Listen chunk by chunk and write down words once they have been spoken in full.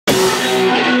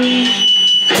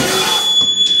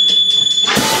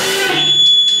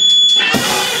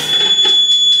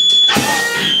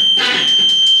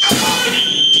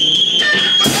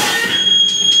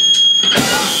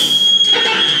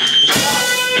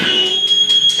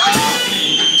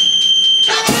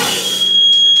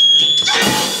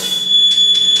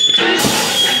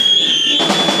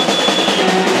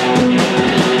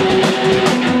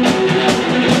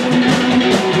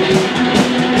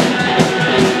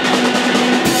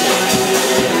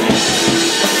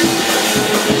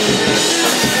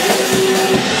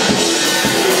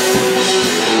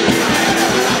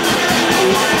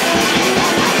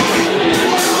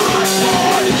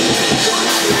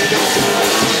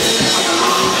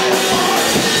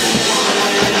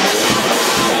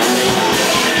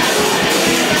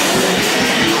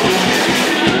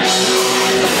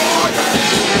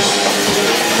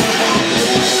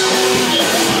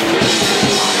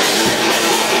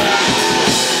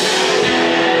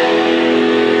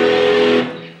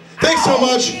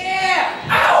much.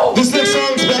 This next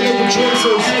song is about making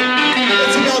choices.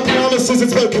 It's about promises,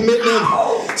 it's about commitment,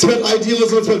 it's about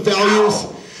idealism, it's about values.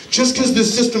 Just because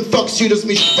this system fucks you doesn't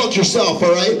mean you fuck yourself,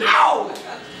 alright?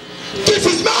 This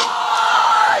is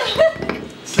mine!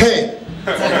 Hey.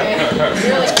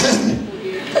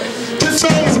 This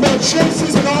song is about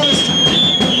choices and honesty.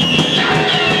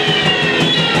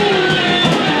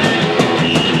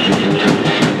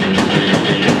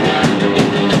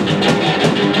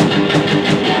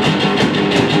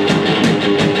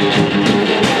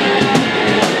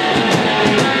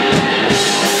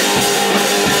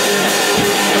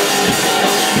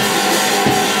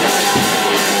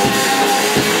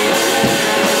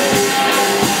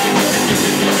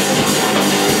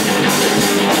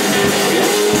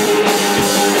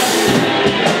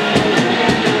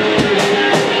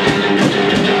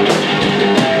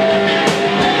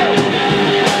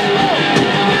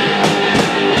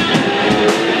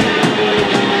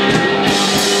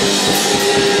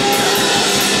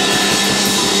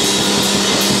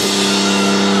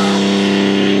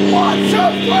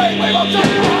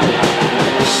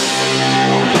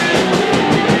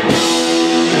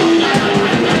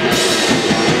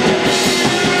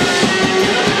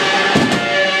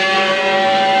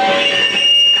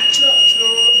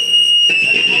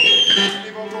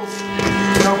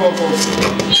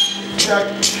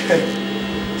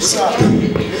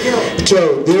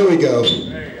 Joe, there we go.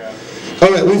 There you go.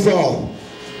 All right, we fall.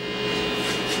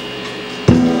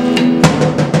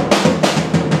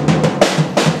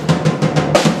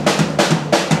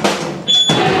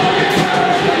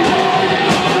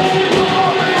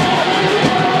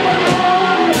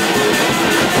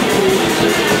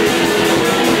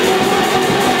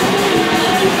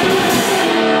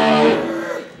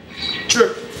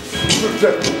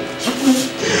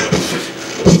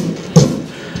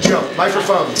 Joe,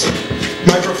 microphones.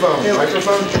 Microphone.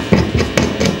 Microphone.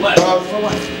 What? For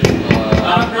what?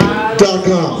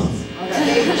 .com.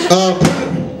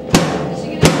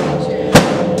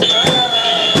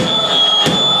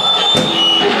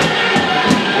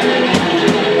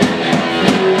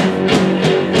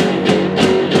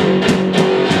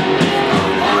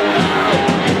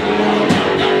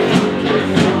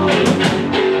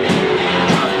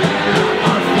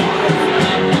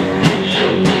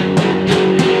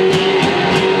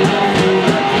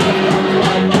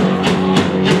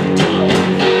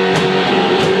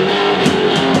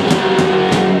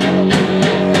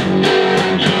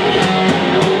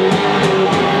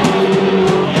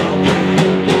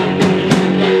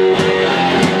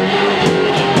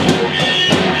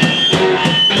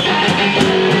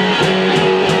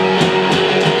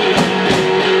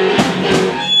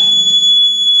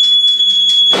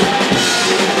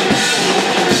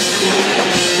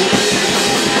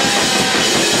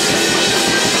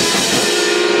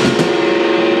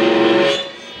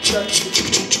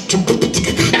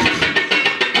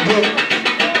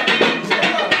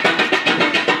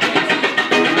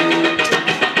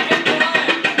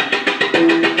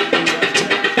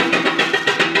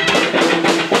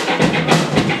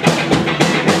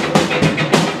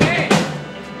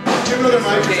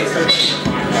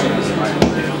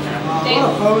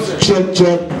 Check,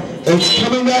 check. It's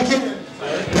coming back in.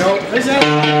 No. Is that?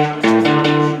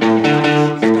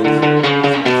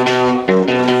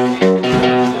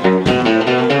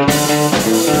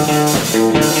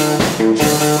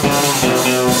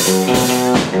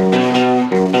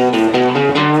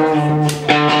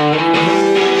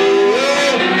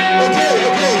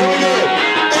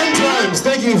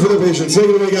 Thank you for the patience. Take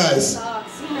it away, guys.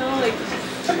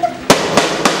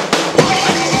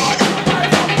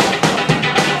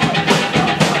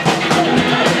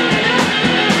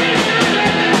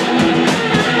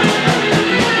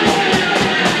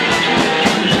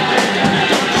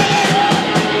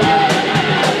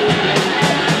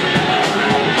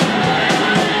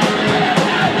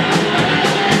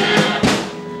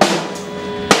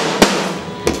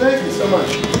 Thank you so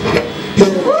much.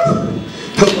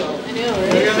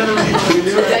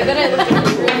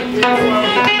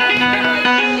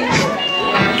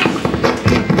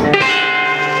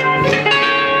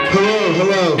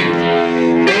 Hello.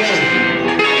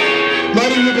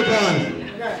 Mighty Rubicon.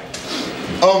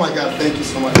 Oh my God, thank you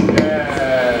so much.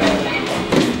 Yeah.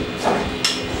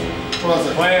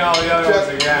 Play all the other ones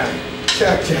again.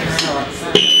 Check.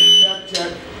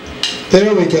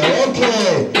 There we go.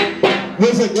 Okay.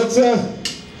 Let's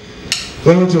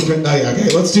why don't you open? Oh yeah, okay.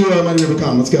 Let's do Mighty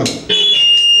Rubicon. Let's go.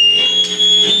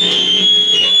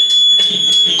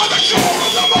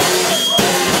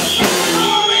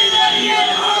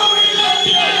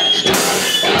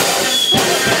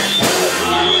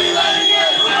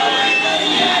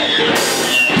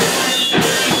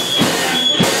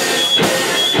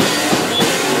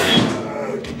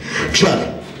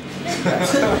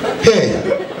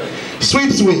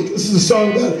 Sweeps Week. This is a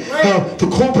song about how the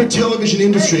corporate television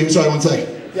industry. Sorry, one second.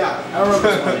 Yeah, I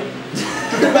remember this one.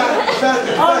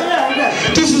 Oh yeah,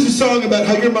 okay. This is a song about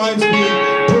how your mind's being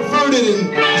perverted and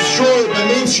destroyed by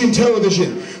mainstream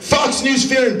television. Fox News,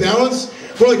 Fear and Balance.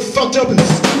 We're like fucked up and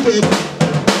stupid.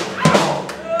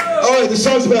 Alright, the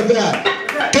song's about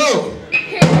that. Go!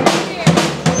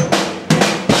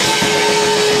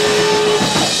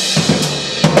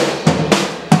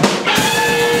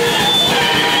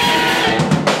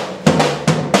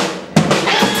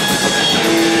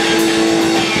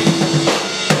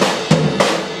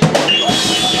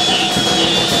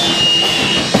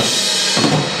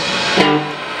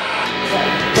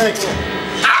 Thanks.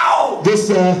 Ow!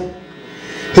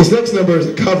 His next number is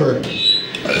a cover.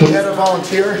 He had a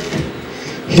volunteer.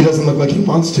 He doesn't look like he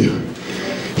wants to.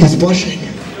 He's blushing.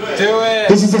 Do it!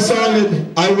 This is a song that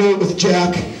I wrote with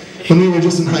Jack when we were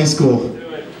just in high school.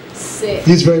 Sick.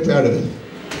 He's very proud of it.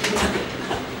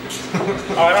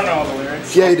 Oh, I don't know all the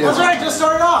lyrics. Yeah, he did. That's right, just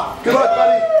started off. Good luck,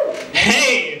 buddy.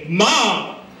 Hey, Mom!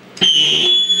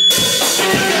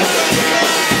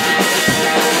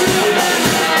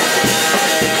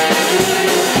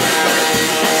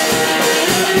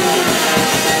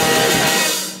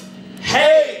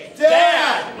 Hey,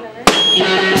 Dad!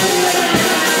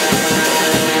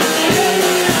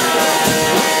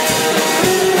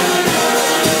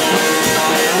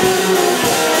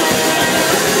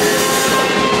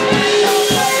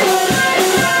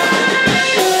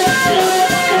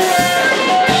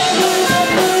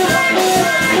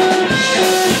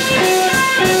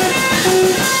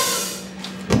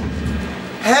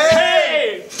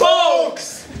 Hey,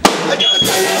 folks!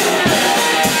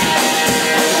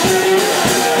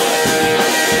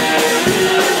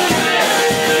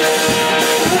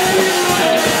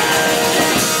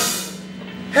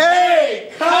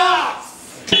 Hey, cops!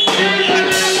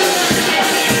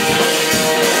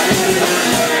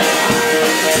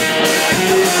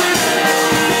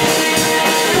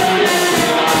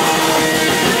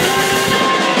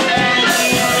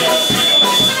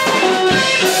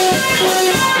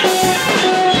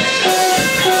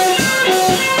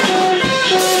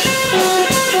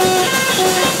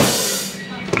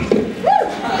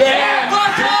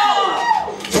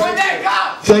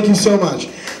 Thank you so much.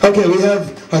 Okay, we have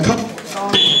a couple.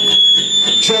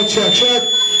 Check, check, check.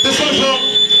 This one's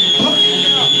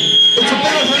it's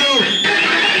about how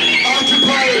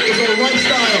Occupy is a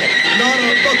lifestyle, not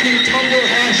a fucking Tumblr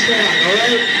hashtag,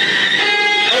 alright?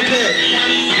 Okay.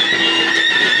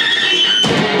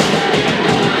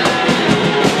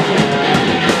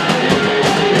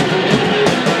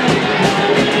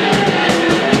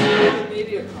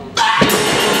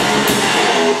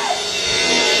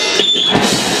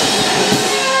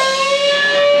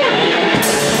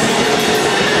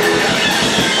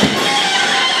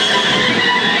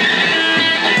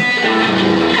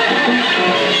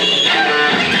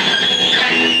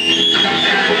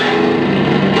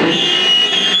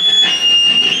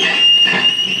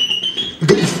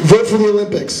 Vote for the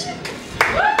Olympics.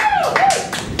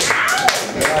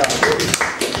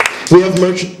 We have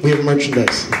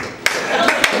merchandise.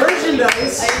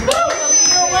 Merchandise?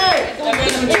 No way!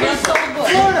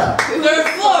 Florida! They're in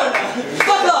Florida!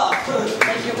 Fuck off!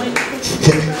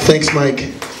 Thanks, Mike.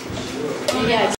 Yeah.